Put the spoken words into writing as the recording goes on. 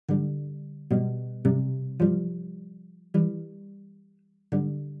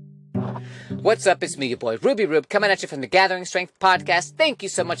What's up? It's me, your boy, Ruby Rube, coming at you from the Gathering Strength Podcast. Thank you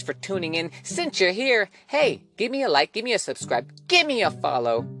so much for tuning in. Since you're here, hey, give me a like, give me a subscribe, give me a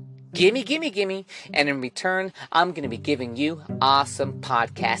follow. Gimme. And in return, I'm going to be giving you awesome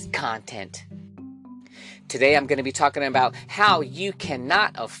podcast content. Today, I'm going to be talking about how you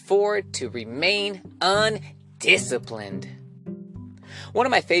cannot afford to remain undisciplined. One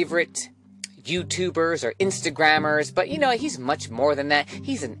of my favorite YouTubers or Instagrammers, but he's much more than that.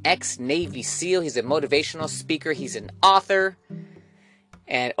 He's an ex-Navy SEAL. He's a motivational speaker. He's an author.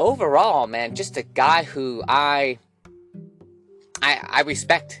 And overall, man, just a guy who I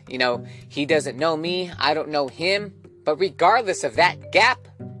respect. He doesn't know me. I don't know him. But regardless of that gap,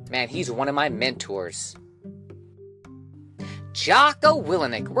 man, he's one of my mentors. Jocko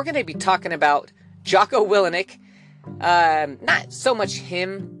Willink. We're going to be talking about Jocko Willink. Not so much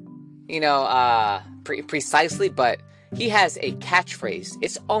him, precisely, but he has a catchphrase.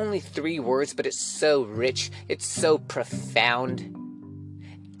 It's only 3 words, but it's so rich. It's so profound.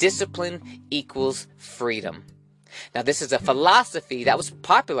 Discipline equals freedom. Now, this is a philosophy that was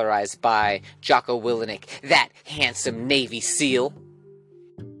popularized by Jocko Willink, that handsome Navy SEAL.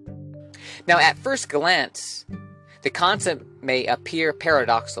 Now, at first glance, the concept may appear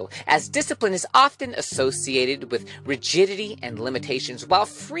paradoxical, as discipline is often associated with rigidity and limitations, while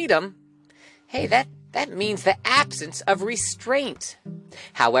freedom, that means the absence of restraint.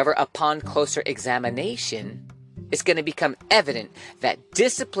 However, upon closer examination, it's going to become evident that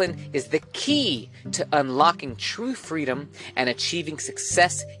discipline is the key to unlocking true freedom and achieving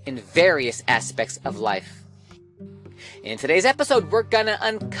success in various aspects of life. In today's episode, we're going to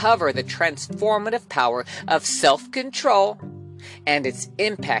uncover the transformative power of self-control and its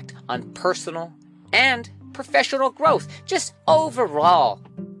impact on personal and professional growth. Just overall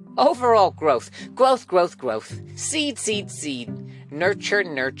growth. Growth. Seed.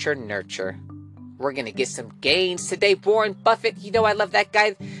 Nurture. We're going to get some gains today. Warren Buffett, I love that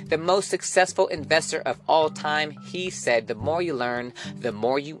guy. The most successful investor of all time. He said, the more you learn, the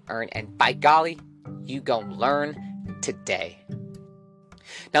more you earn. And by golly, you gonna learn today.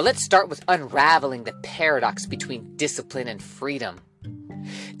 Now let's start with unraveling the paradox between discipline and freedom.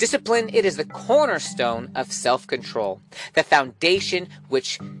 Discipline, it is the cornerstone of self-control, the foundation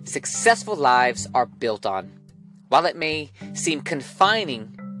which successful lives are built on. While it may seem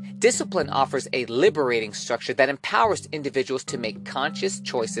confining, discipline offers a liberating structure that empowers individuals to make conscious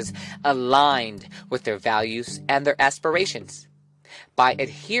choices aligned with their values and their aspirations. By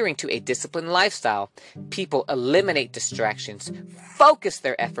adhering to a disciplined lifestyle, people eliminate distractions, focus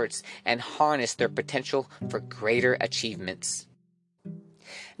their efforts, and harness their potential for greater achievements.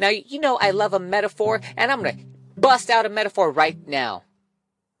 Now, I love a metaphor, and I'm going to bust out a metaphor right now.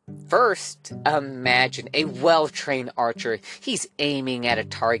 First, imagine a well-trained archer. He's aiming at a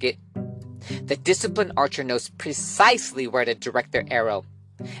target. The disciplined archer knows precisely where to direct their arrow,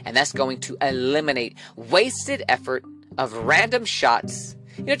 and that's going to eliminate wasted effort of random shots.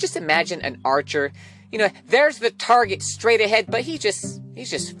 Just imagine an archer. There's the target straight ahead, but he's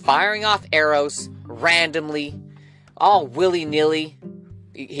just firing off arrows randomly, all willy-nilly.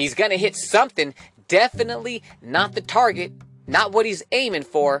 He's gonna hit something. Definitely not the target, not what he's aiming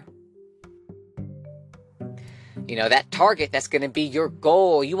for. That target, that's gonna be your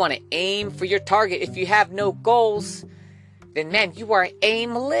goal. You want to aim for your target. If you have no goals, then man, you are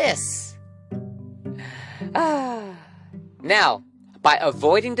aimless. Now, by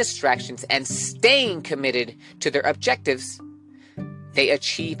avoiding distractions and staying committed to their objectives, they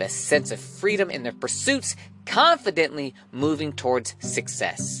achieve a sense of freedom in their pursuits, confidently moving towards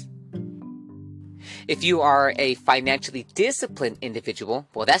success. If you are a financially disciplined individual,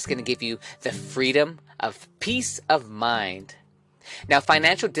 well, that's going to give you the freedom of peace of mind. Now,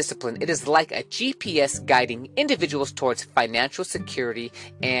 financial discipline, it is like a GPS guiding individuals towards financial security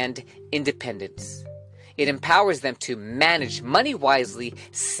and independence. It empowers them to manage money wisely,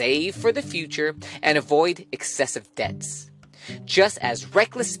 save for the future, and avoid excessive debts. Just as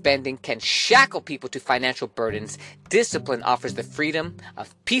reckless spending can shackle people to financial burdens, discipline offers the freedom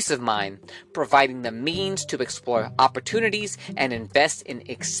of peace of mind, providing the means to explore opportunities and invest in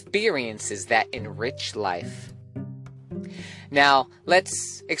experiences that enrich life. Now,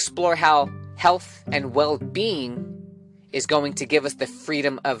 let's explore how health and well-being is going to give us the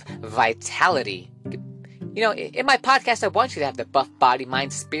freedom of vitality. In my podcast, I want you to have the buff body,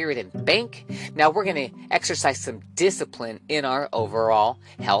 mind, spirit, and bank. Now we're going to exercise some discipline in our overall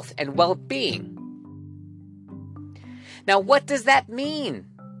health and well-being. Now, what does that mean?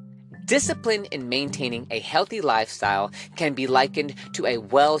 Discipline in maintaining a healthy lifestyle can be likened to a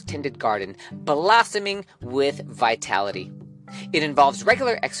well-tended garden blossoming with vitality. It involves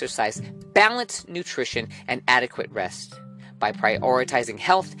regular exercise, balanced nutrition, and adequate rest. By prioritizing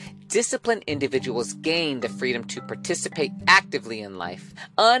health, disciplined individuals gain the freedom to participate actively in life,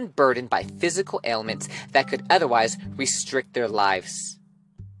 unburdened by physical ailments that could otherwise restrict their lives.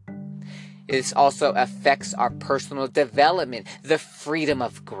 This also affects our personal development, the freedom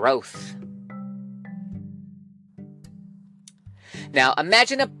of growth. Now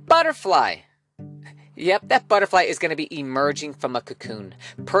imagine a butterfly. Yep, that butterfly is going to be emerging from a cocoon.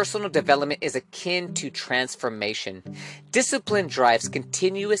 Personal development is akin to transformation. Discipline drives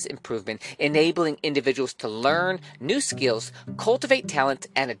continuous improvement, enabling individuals to learn new skills, cultivate talent,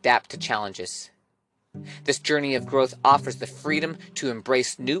 and adapt to challenges. This journey of growth offers the freedom to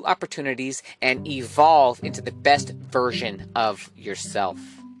embrace new opportunities and evolve into the best version of yourself.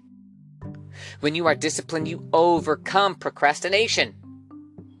 When you are disciplined, you overcome procrastination.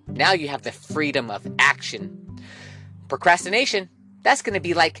 Now you have the freedom of action. Procrastination, that's going to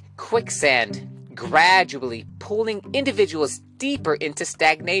be like quicksand, gradually pulling individuals deeper into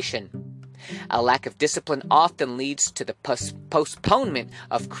stagnation. A lack of discipline often leads to the postponement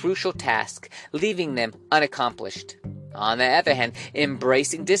of crucial tasks, leaving them unaccomplished. On the other hand,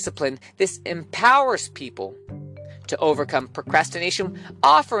 embracing discipline, this empowers people to overcome procrastination,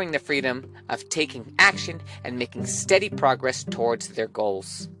 offering the freedom of taking action and making steady progress towards their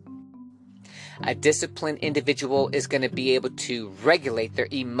goals. A disciplined individual is going to be able to regulate their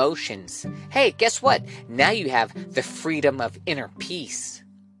emotions. Hey, guess what? Now you have the freedom of inner peace.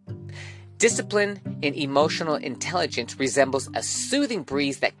 Discipline in emotional intelligence resembles a soothing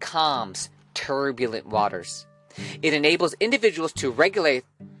breeze that calms turbulent waters. It enables individuals to regulate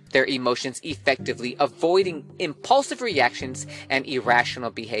their emotions effectively, avoiding impulsive reactions and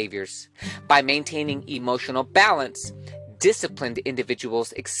irrational behaviors. By maintaining emotional balance, disciplined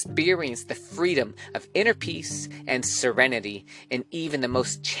individuals experience the freedom of inner peace and serenity in even the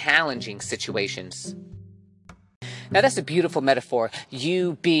most challenging situations. Now that's a beautiful metaphor,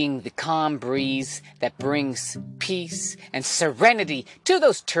 you being the calm breeze that brings peace and serenity to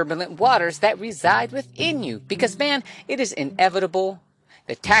those turbulent waters that reside within you. Because man, it is inevitable.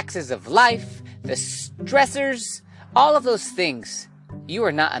 The taxes of life, the stressors, all of those things, you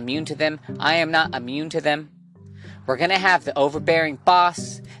are not immune to them. I am not immune to them. We're going to have the overbearing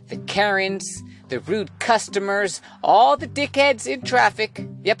boss, the Karens, the rude customers, all the dickheads in traffic.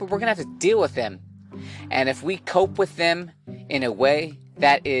 Yep, but we're going to have to deal with them. And if we cope with them in a way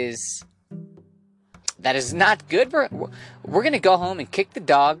that is not good, we're going to go home and kick the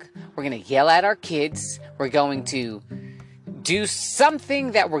dog. We're going to yell at our kids. We're going to do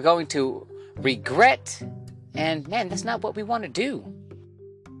something that we're going to regret. And man, that's not what we want to do.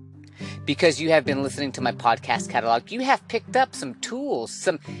 Because you have been listening to my podcast catalog, you have picked up some tools,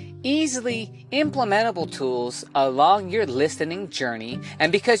 some easily implementable tools along your listening journey.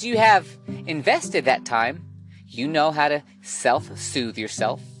 And because you have invested that time, you know how to self-soothe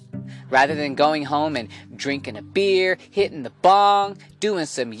yourself. Rather than going home and drinking a beer, hitting the bong, doing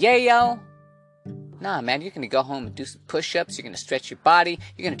some yayo. Nah, man, you're going to go home and do some push-ups. You're going to stretch your body.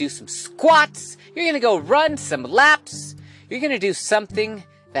 You're going to do some squats. You're going to go run some laps. You're going to do something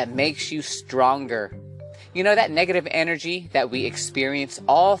that makes you stronger. You know, that negative energy that we experience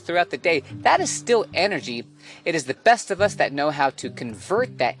all throughout the day, that is still energy. It is the best of us that know how to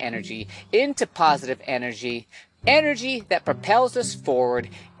convert that energy into positive energy, energy that propels us forward,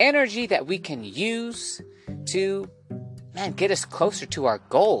 energy that we can use to, man, get us closer to our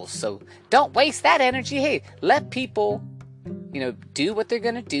goals. So don't waste that energy. Hey, let people, do what they're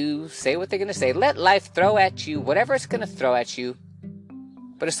going to do, say what they're going to say. Let life throw at you whatever it's going to throw at you.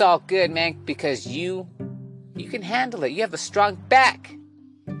 But it's all good, man, because you can handle it. You have a strong back.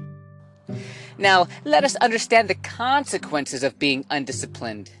 Now, let us understand the consequences of being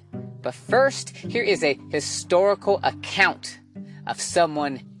undisciplined. But first, here is a historical account of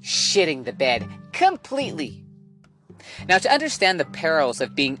someone shitting the bed completely. Now, to understand the perils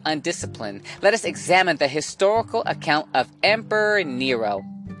of being undisciplined, let us examine the historical account of Emperor Nero,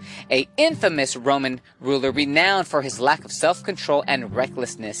 an infamous Roman ruler renowned for his lack of self-control and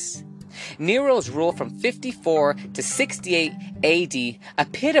recklessness. Nero's rule from 54 to 68 AD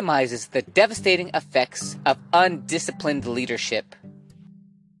epitomizes the devastating effects of undisciplined leadership.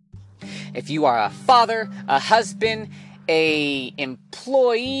 If you are a father, a husband, an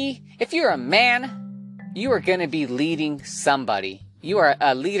employee, if you're a man, you are going to be leading somebody. You are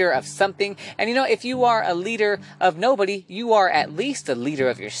a leader of something. And if you are a leader of nobody, you are at least a leader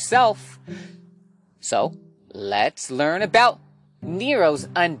of yourself. So, let's learn about Nero's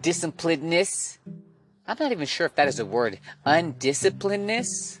undisciplinedness. I'm not even sure if that is a word.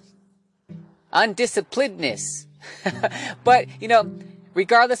 Undisciplinedness? Undisciplinedness. But,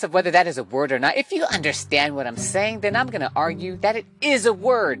 regardless of whether that is a word or not, if you understand what I'm saying, then I'm going to argue that it is a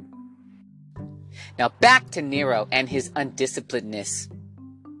word. Now back to Nero and his undisciplinedness.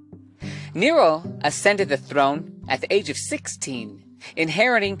 Nero ascended the throne at the age of 16,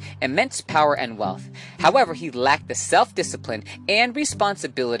 inheriting immense power and wealth. However, he lacked the self-discipline and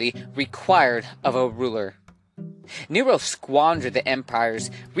responsibility required of a ruler. Nero squandered the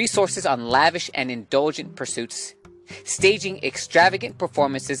empire's resources on lavish and indulgent pursuits, staging extravagant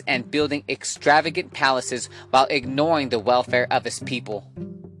performances and building extravagant palaces while ignoring the welfare of his people.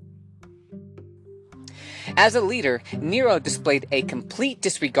 As a leader, Nero displayed a complete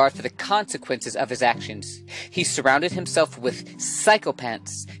disregard for the consequences of his actions. He surrounded himself with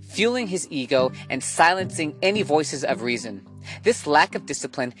psychopaths, fueling his ego and silencing any voices of reason. This lack of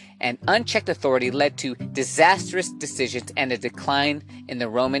discipline and unchecked authority led to disastrous decisions and a decline in the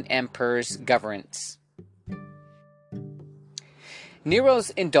Roman emperor's governance. Nero's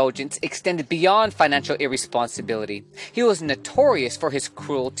indulgence extended beyond financial irresponsibility. He was notorious for his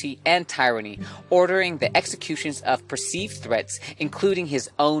cruelty and tyranny, ordering the executions of perceived threats, including his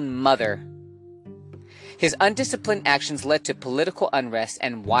own mother. His undisciplined actions led to political unrest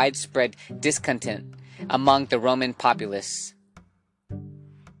and widespread discontent among the Roman populace.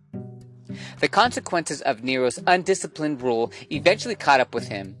 The consequences of Nero's undisciplined rule eventually caught up with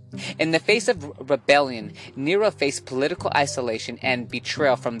him. In the face of rebellion, Nero faced political isolation and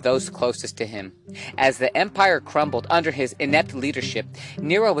betrayal from those closest to him. As the empire crumbled under his inept leadership,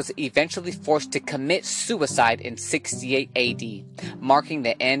 Nero was eventually forced to commit suicide in 68 AD, marking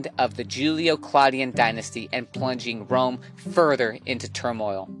the end of the Julio-Claudian dynasty and plunging Rome further into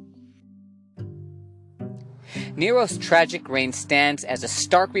turmoil. Nero's tragic reign stands as a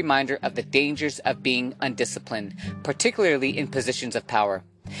stark reminder of the dangers of being undisciplined, particularly in positions of power.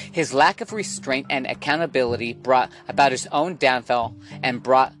 His lack of restraint and accountability brought about his own downfall and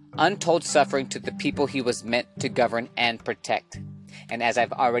brought untold suffering to the people he was meant to govern and protect. And as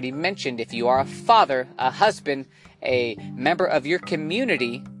I've already mentioned, if you are a father, a husband, a member of your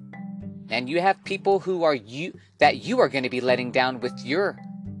community, and you have people who are you are going to be letting down with your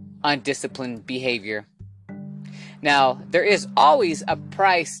undisciplined behavior. Now, there is always a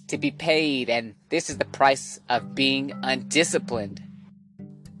price to be paid, and this is the price of being undisciplined.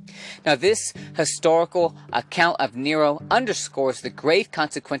 Now, this historical account of Nero underscores the grave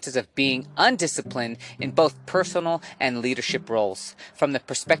consequences of being undisciplined in both personal and leadership roles. From the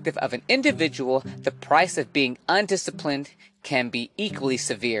perspective of an individual, the price of being undisciplined can be equally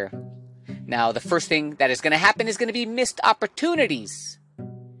severe. Now, the first thing that is going to happen is going to be missed opportunities.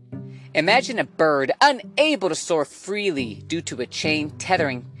 Imagine a bird unable to soar freely due to a chain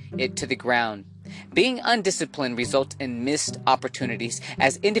tethering it to the ground. Being undisciplined results in missed opportunities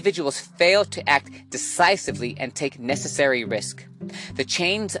as individuals fail to act decisively and take necessary risk. The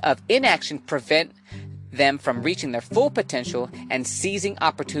chains of inaction prevent them from reaching their full potential and seizing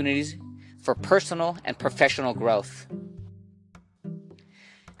opportunities for personal and professional growth.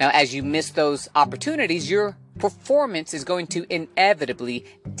 Now, as you miss those opportunities, your performance is going to inevitably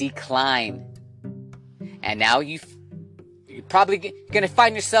decline. And now you're probably going to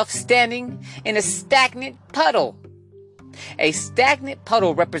find yourself standing in a stagnant puddle. A stagnant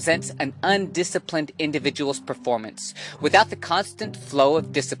puddle represents an undisciplined individual's performance. Without the constant flow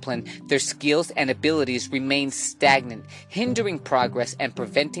of discipline, their skills and abilities remain stagnant, hindering progress and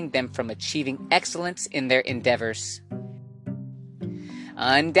preventing them from achieving excellence in their endeavors.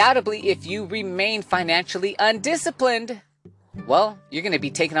 Undoubtedly, if you remain financially undisciplined, well, you're going to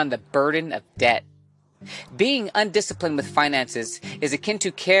be taking on the burden of debt. Being undisciplined with finances is akin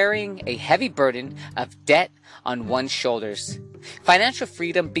to carrying a heavy burden of debt on one's shoulders. Financial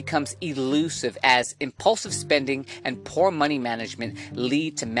freedom becomes elusive as impulsive spending and poor money management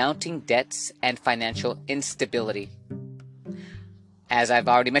lead to mounting debts and financial instability. As I've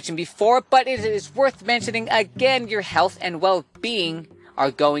already mentioned before, but it is worth mentioning again, your health and well-being are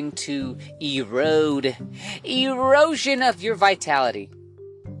going to erode. Erosion of your vitality.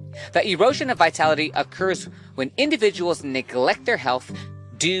 The erosion of vitality occurs when individuals neglect their health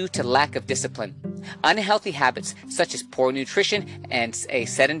due to lack of discipline. Unhealthy habits such as poor nutrition and a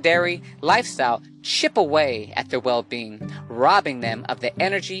sedentary lifestyle chip away at their well-being, robbing them of the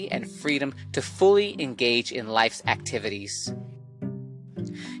energy and freedom to fully engage in life's activities.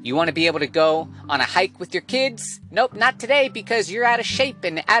 You want to be able to go on a hike with your kids? Nope, not today because you're out of shape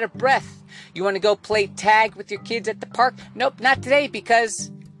and out of breath. You want to go play tag with your kids at the park? Nope, not today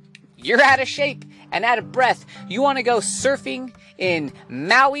because you're out of shape and out of breath. You want to go surfing in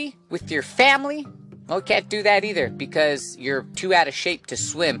Maui with your family? Well, you can't do that either because you're too out of shape to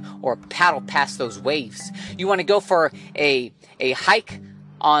swim or paddle past those waves. You want to go for a hike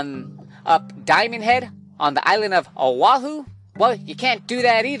on up Diamond Head on the island of Oahu? Well, you can't do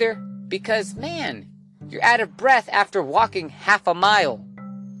that either because, man, you're out of breath after walking half a mile.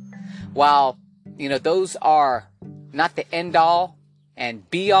 While, those are not the end all and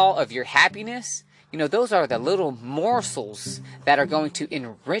be all of your happiness, those are the little morsels that are going to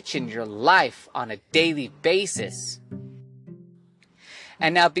enrich in your life on a daily basis.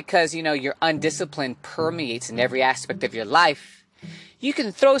 And now because, your undisciplined permeates in every aspect of your life, you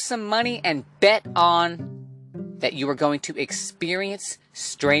can throw some money and bet on that you are going to experience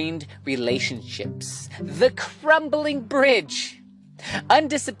strained relationships. The crumbling bridge.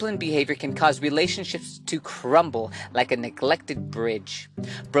 Undisciplined behavior can cause relationships to crumble like a neglected bridge.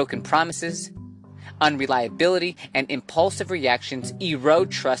 Broken promises, unreliability, and impulsive reactions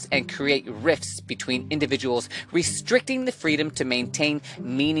erode trust and create rifts between individuals, restricting the freedom to maintain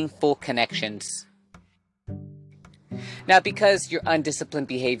meaningful connections. Now, because your undisciplined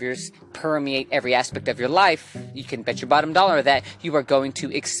behaviors permeate every aspect of your life, you can bet your bottom dollar that you are going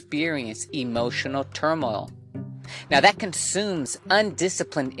to experience emotional turmoil. Now, that consumes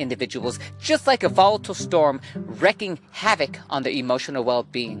undisciplined individuals just like a volatile storm, wreaking havoc on their emotional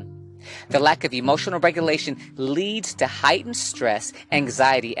well-being. The lack of emotional regulation leads to heightened stress,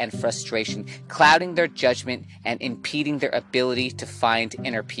 anxiety, and frustration, clouding their judgment and impeding their ability to find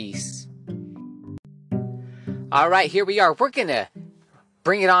inner peace. All right, here we are. We're going to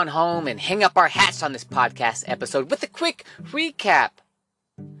bring it on home and hang up our hats on this podcast episode with a quick recap.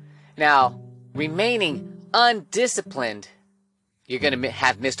 Now, remaining undisciplined, you're going to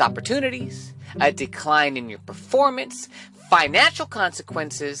have missed opportunities, a decline in your performance, financial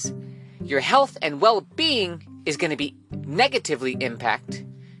consequences, your health and well-being is going to be negatively impacted.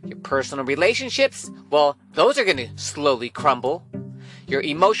 Your personal relationships, well, those are going to slowly crumble. Your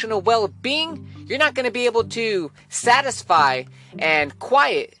emotional well-being, you're not going to be able to satisfy and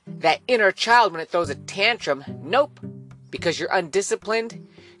quiet that inner child when it throws a tantrum. Nope. Because you're undisciplined,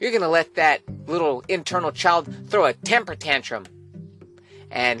 you're going to let that little internal child throw a temper tantrum.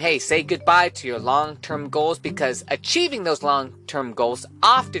 And hey, say goodbye to your long-term goals because achieving those long-term goals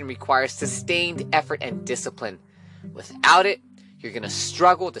often requires sustained effort and discipline. Without it, you're going to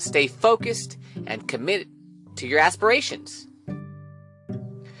struggle to stay focused and committed to your aspirations.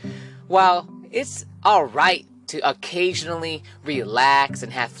 While it's all right to occasionally relax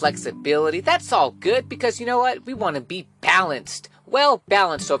and have flexibility, that's all good because you know what? We want to be balanced. Well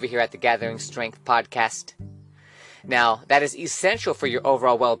balanced over here at the Gathering Strength podcast. Now, that is essential for your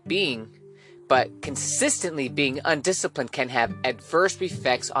overall well-being, but consistently being undisciplined can have adverse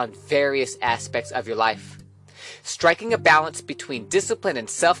effects on various aspects of your life. Striking a balance between discipline and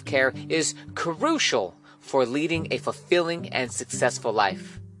self-care is crucial for leading a fulfilling and successful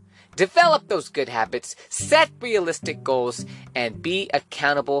life. Develop those good habits, set realistic goals, and be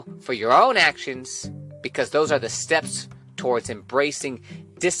accountable for your own actions because those are the steps towards embracing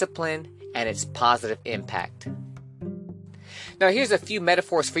discipline and its positive impact. Now, here's a few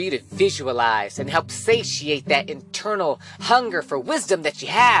metaphors for you to visualize and help satiate that internal hunger for wisdom that you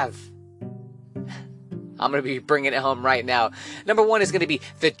have. I'm going to be bringing it home right now. Number one is going to be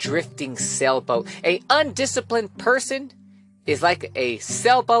the drifting sailboat. An undisciplined person is like a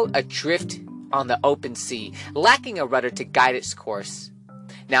sailboat adrift on the open sea, lacking a rudder to guide its course.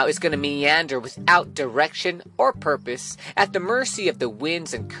 Now, it's going to meander without direction or purpose, at the mercy of the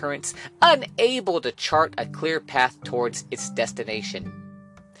winds and currents, unable to chart a clear path towards its destination.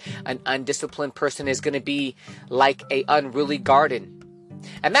 An undisciplined person is going to be like an unruly garden.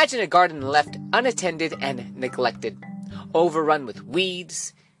 Imagine a garden left unattended and neglected, overrun with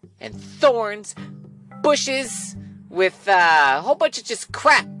weeds and thorns, bushes, with a whole bunch of just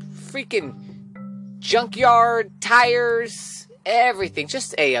crap, freaking junkyard, tires, everything,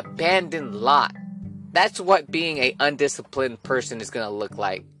 just a abandoned lot. That's what being a undisciplined person is going to look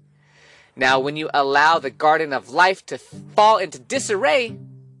like. Now, when you allow the garden of life to fall into disarray,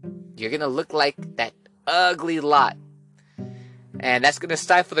 you're going to look like that ugly lot. And that's going to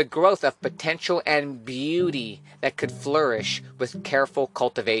stifle the growth of potential and beauty that could flourish with careful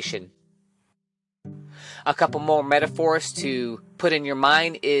cultivation. A couple more metaphors to put in your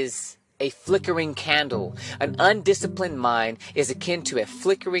mind is a flickering candle. An undisciplined mind is akin to a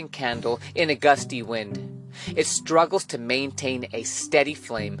flickering candle in a gusty wind. It struggles to maintain a steady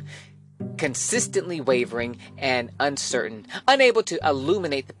flame, consistently wavering and uncertain, unable to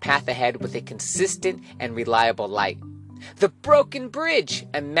illuminate the path ahead with a consistent and reliable light. The broken bridge.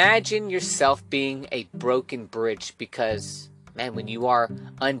 Imagine yourself being a broken bridge because, man, when you are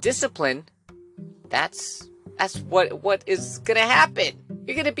undisciplined, That's what is going to happen.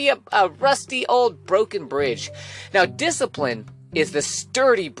 You're going to be a rusty old broken bridge. Now, discipline is the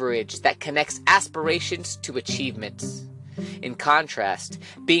sturdy bridge that connects aspirations to achievements. In contrast,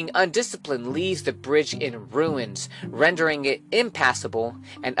 being undisciplined leaves the bridge in ruins, rendering it impassable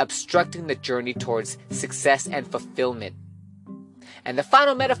and obstructing the journey towards success and fulfillment. And the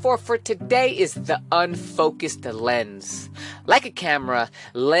final metaphor for today is the unfocused lens. Like a camera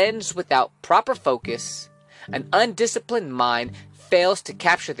lens without proper focus, an undisciplined mind fails to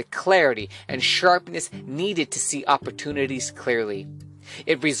capture the clarity and sharpness needed to see opportunities clearly.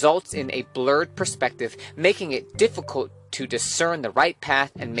 It results in a blurred perspective, making it difficult to discern the right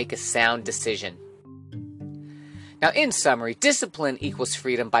path and make a sound decision. Now, in summary, discipline equals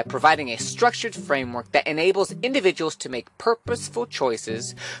freedom by providing a structured framework that enables individuals to make purposeful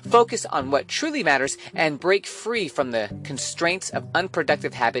choices, focus on what truly matters, and break free from the constraints of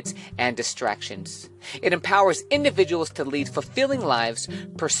unproductive habits and distractions. It empowers individuals to lead fulfilling lives,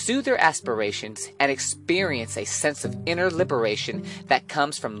 pursue their aspirations, and experience a sense of inner liberation that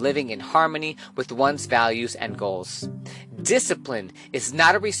comes from living in harmony with one's values and goals. Discipline is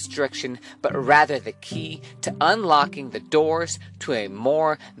not a restriction, but rather the key to unlocking the doors to a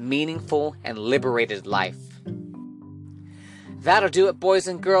more meaningful and liberated life. That'll do it, boys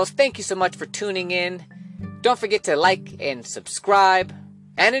and girls. Thank you so much for tuning in. Don't forget to like and subscribe.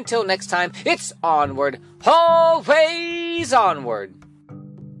 And until next time, it's onward, always onward.